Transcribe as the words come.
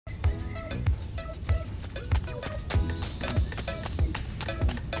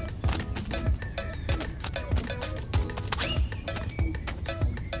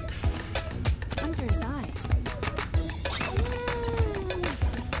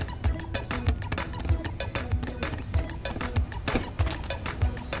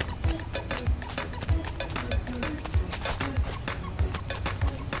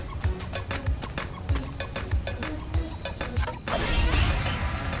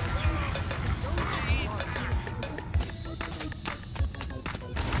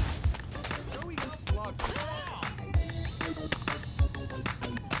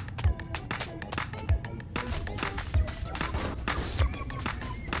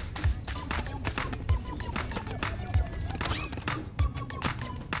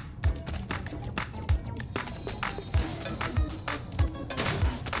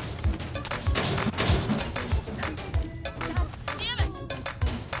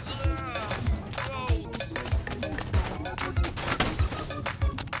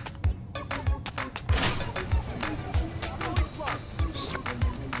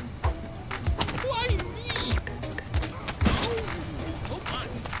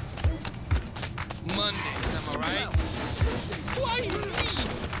right? Why me?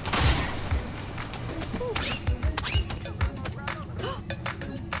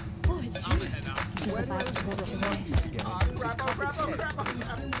 Oh, it's you. I'ma head out. This is a bad spot to race. Grab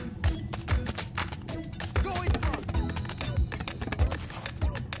him.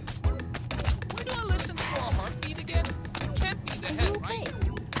 Where do I listen for a heartbeat again? Can't be the head, right?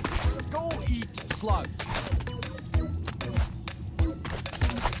 Go eat slugs.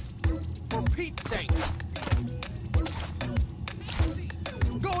 For Pete's sake.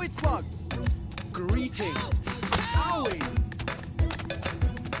 Go eat slugs. Greetings. Owie.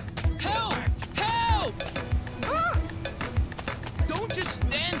 Help! Help! Don't just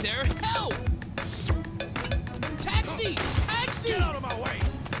stand there. Help! Taxi! Taxi! Get out of my way.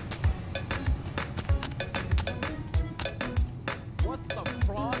 What the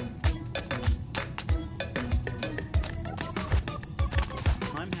fraud?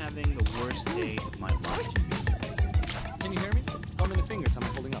 I'm having the worst day of my life. Can you hear me? Thumb in the fingers. I'm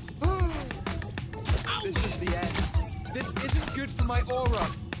holding up. This is the end. This isn't good for my aura.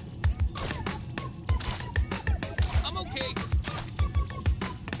 I'm okay.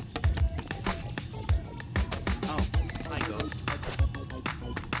 Oh, hi, Ghost.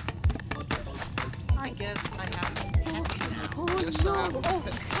 I guess I have to pet you now. Oh, Yes, no. I am. Oh,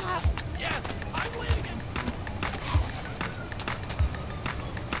 crap. Yes, I'm leaving him.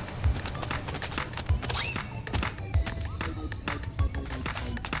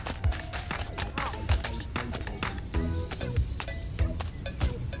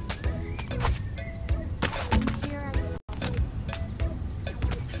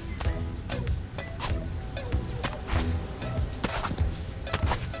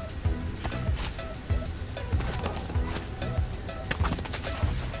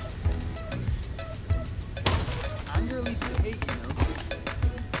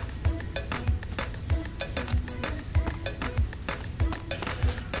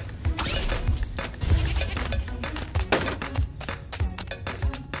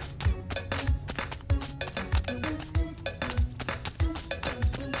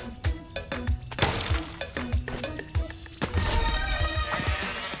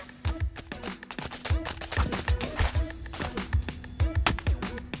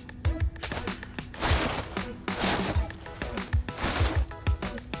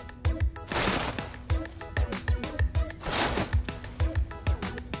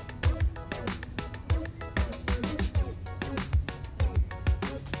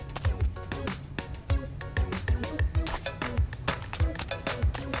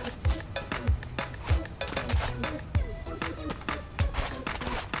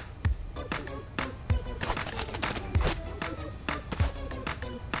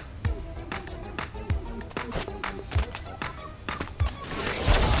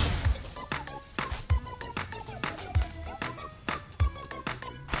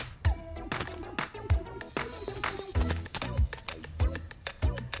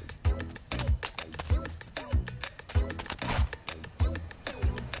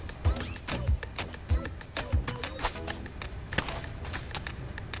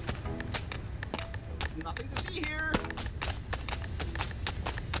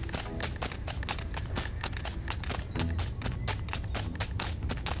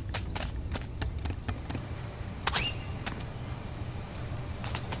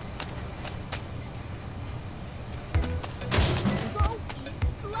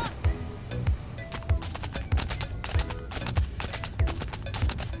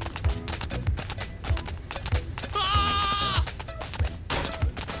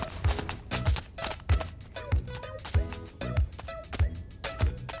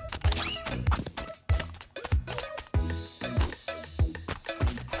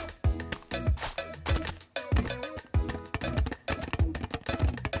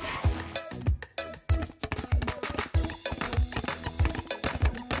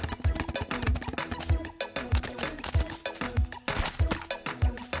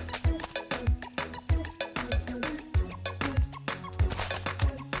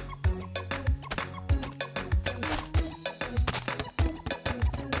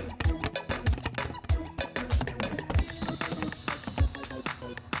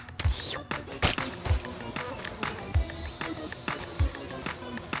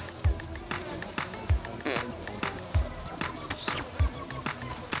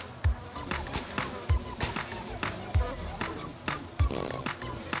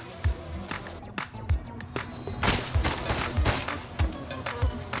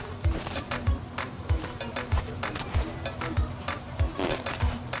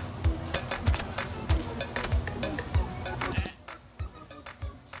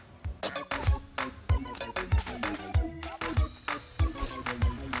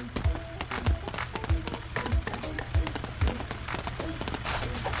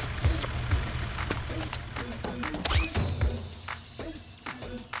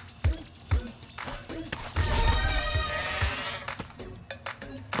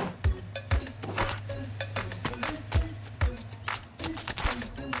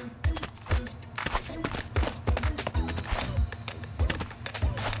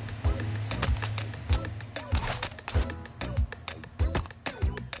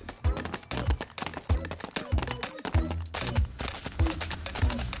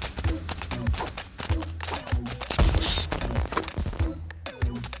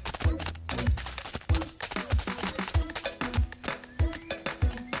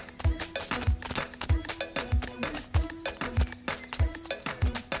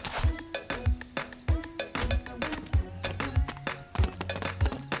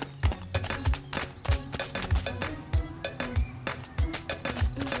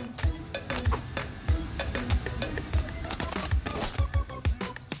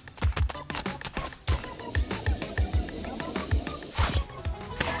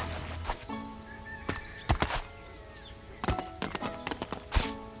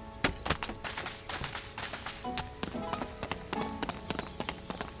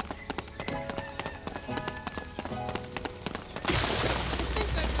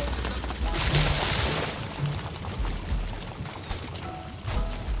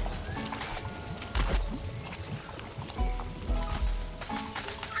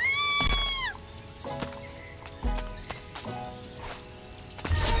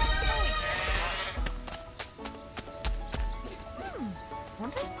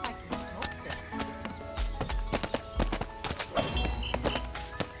 Wonder if I can smoke this.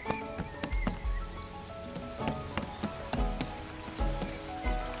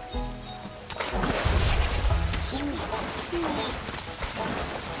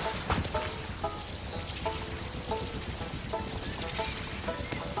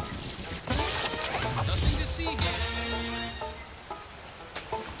 Nothing to see here.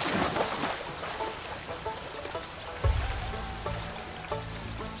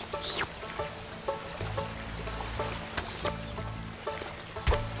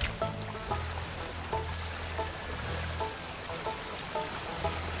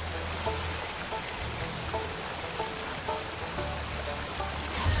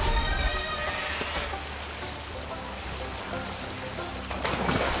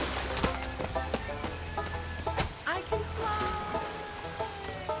 I can fly.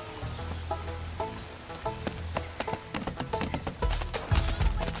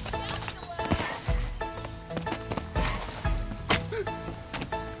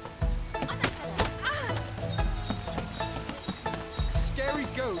 Scary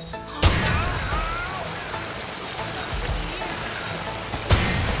goats.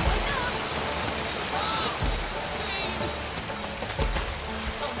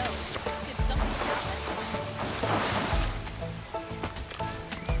 Did something happen?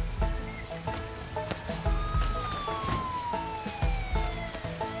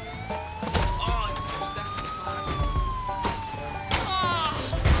 Oh, that's the spot. Ah!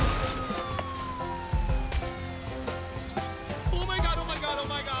 Oh my god, oh my god, oh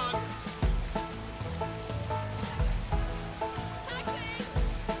my god. Taxi!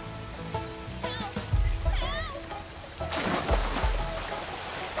 Help! Help!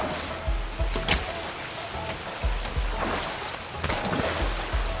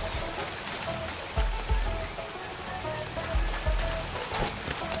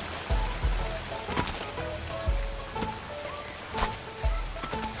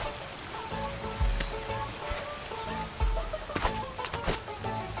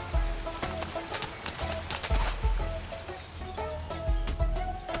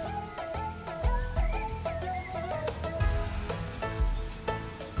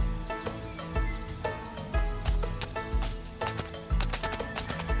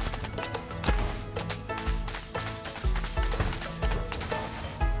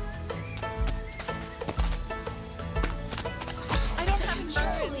 I don't have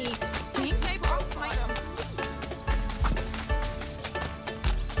insurance. Think they broke my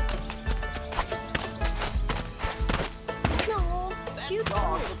No, cute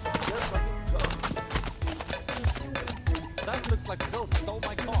dog. That looks like a goat stole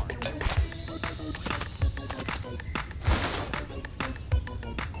my car.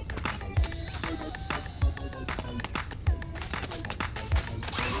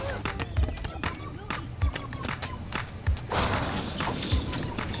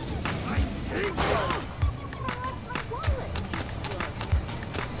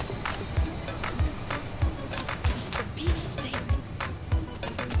 For Pete's sake.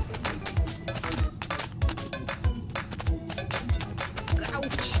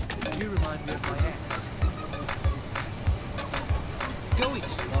 Ouch. Go eat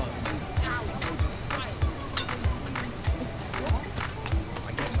slug.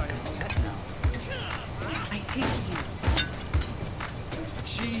 I guess I have a pet now. I hate you.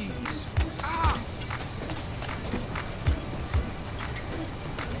 Jeez. Ah!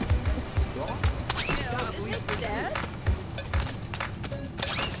 God, at least they're Dead?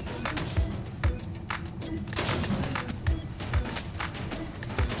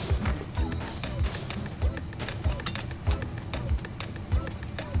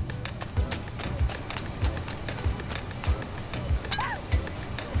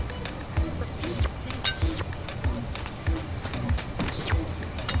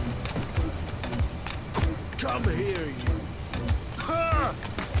 Come here, you. Ha!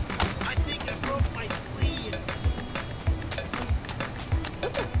 I think I broke my spleen.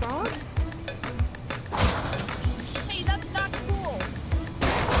 What the frog? Hey, that's not cool.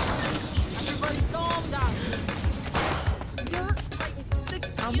 Everybody calm down. You're the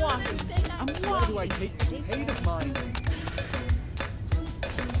I'm walking. cutest thing I've Where do I seen. take this pain of mine?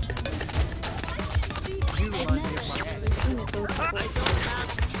 You remind me of my ex. I don't have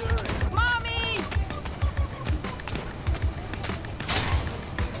insurance. Mommy!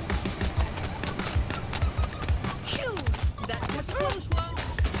 Phew! That was a close one.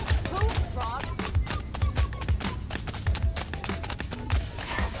 Who, Frog?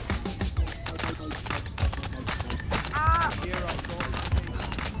 Here I go.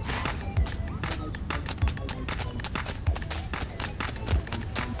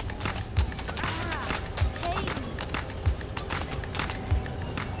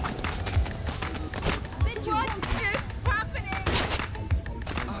 What is happening?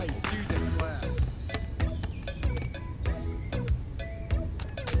 I do declare.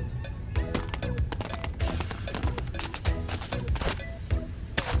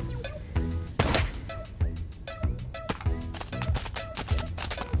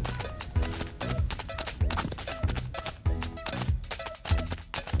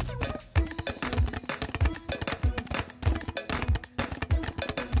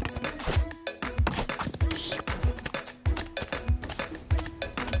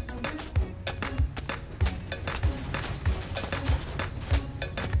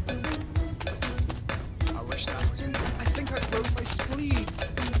 I wish that was me. I think I broke my spleen.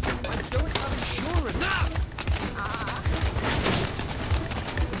 I don't have insurance.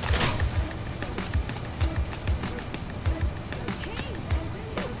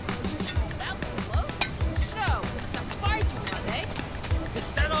 That was close. So, it's a fight you want, eh? Is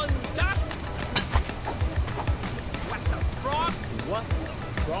that all you got? What the frog? What?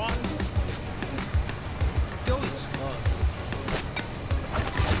 Wrong? Go eat slugs.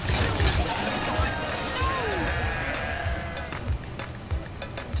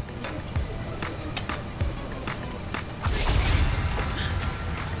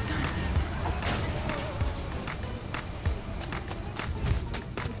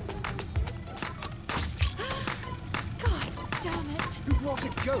 God damn it. Who brought a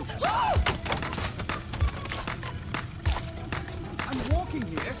goat? I'm walking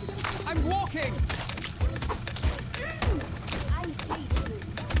here. I'm walking. I hate you.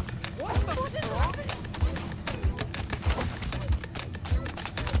 What the frog?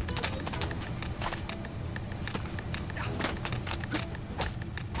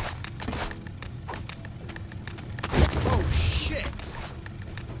 Oh shit!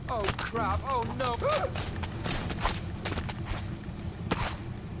 Oh crap! Oh no!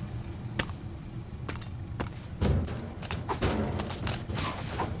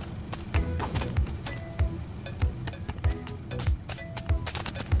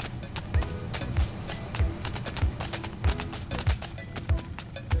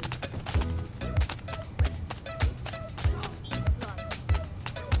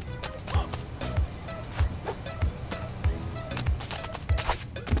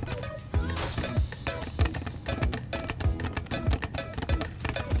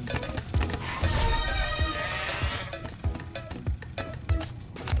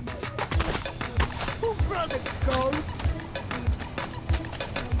 Who brought the goats?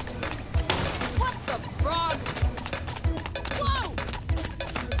 What the frog? Whoa!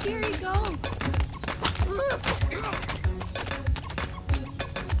 Scary goat.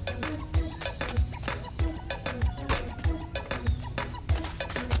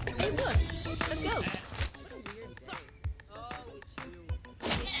 Hey, look, a goat. What a weird day. Oh, it's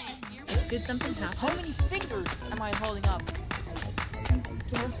you. Did something happen? How many fingers am I holding up?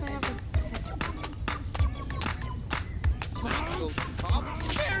 Guess I have a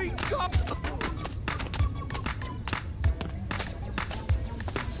Scary cop!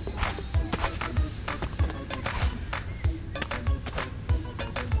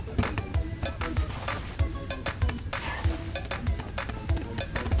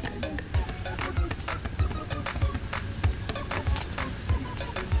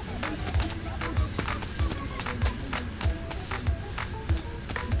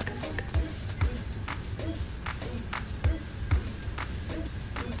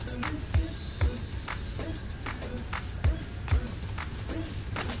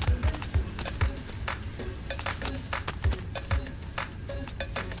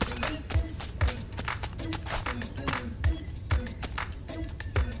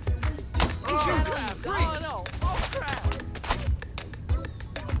 crap! Oh freaks. no! Oh crap!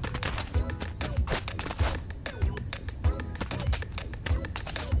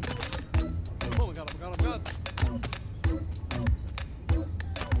 Oh my god, oh my god, oh my god.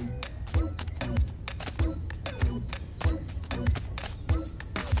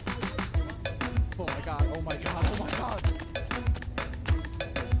 Oh my god, oh my god, oh my god.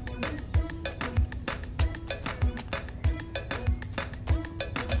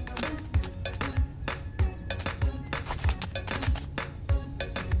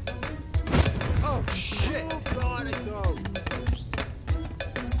 Oh shit! You gotta go.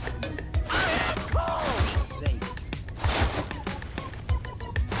 I am cold. It's safe.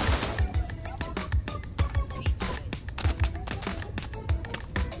 It's safe.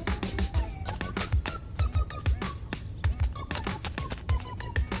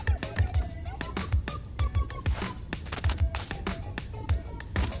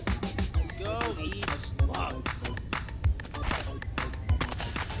 Go eat slugs.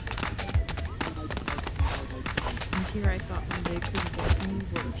 And here I thought my day couldn't get any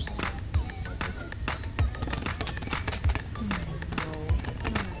worse. Oh no.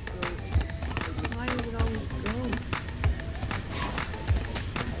 Not goat. Why is it always goats?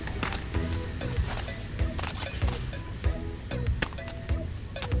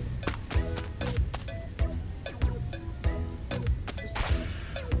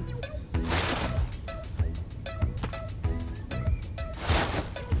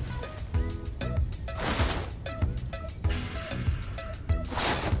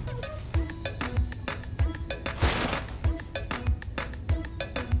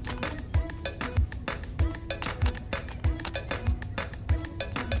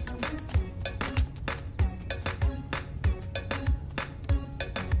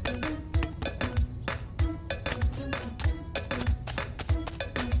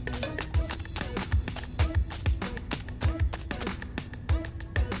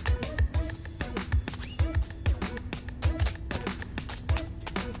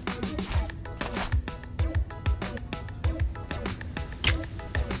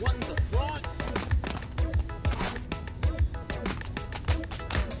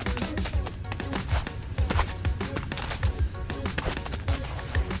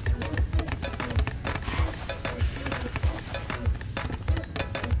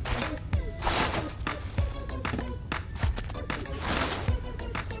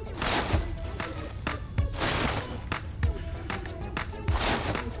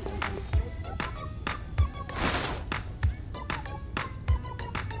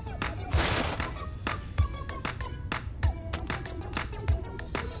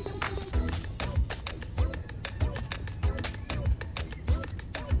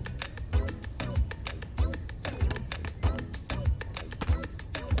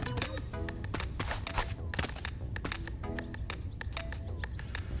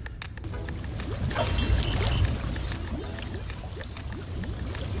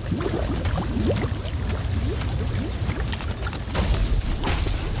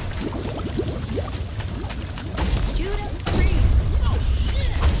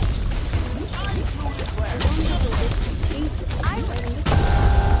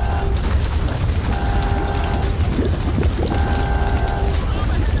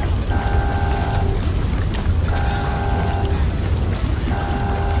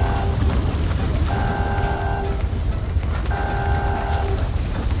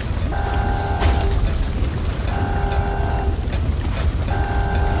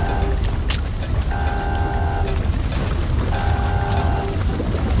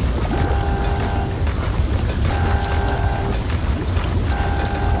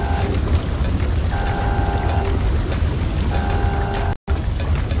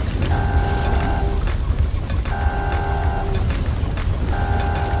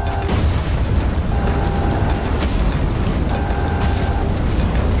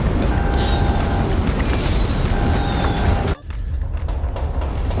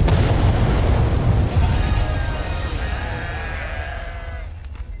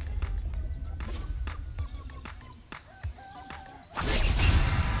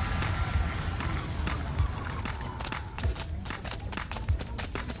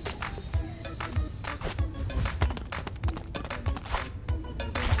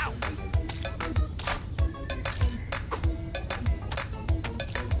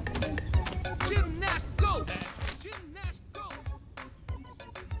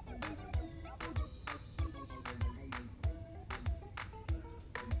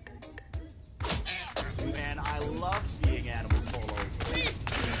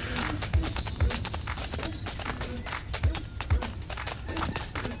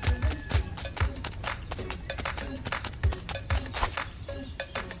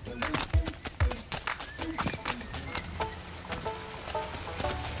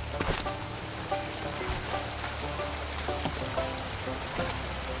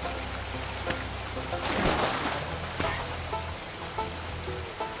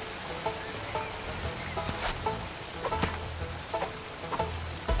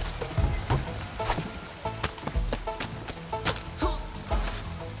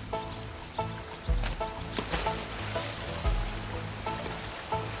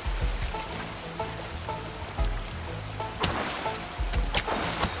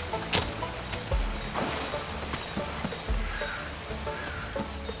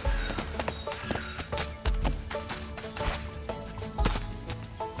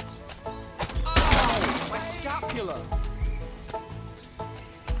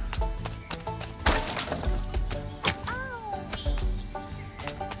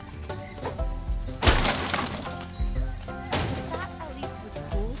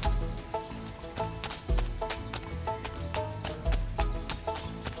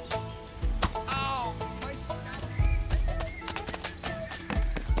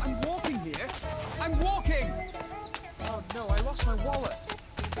 lost my wallet.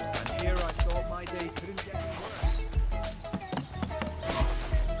 And here I thought my day couldn't get any worse.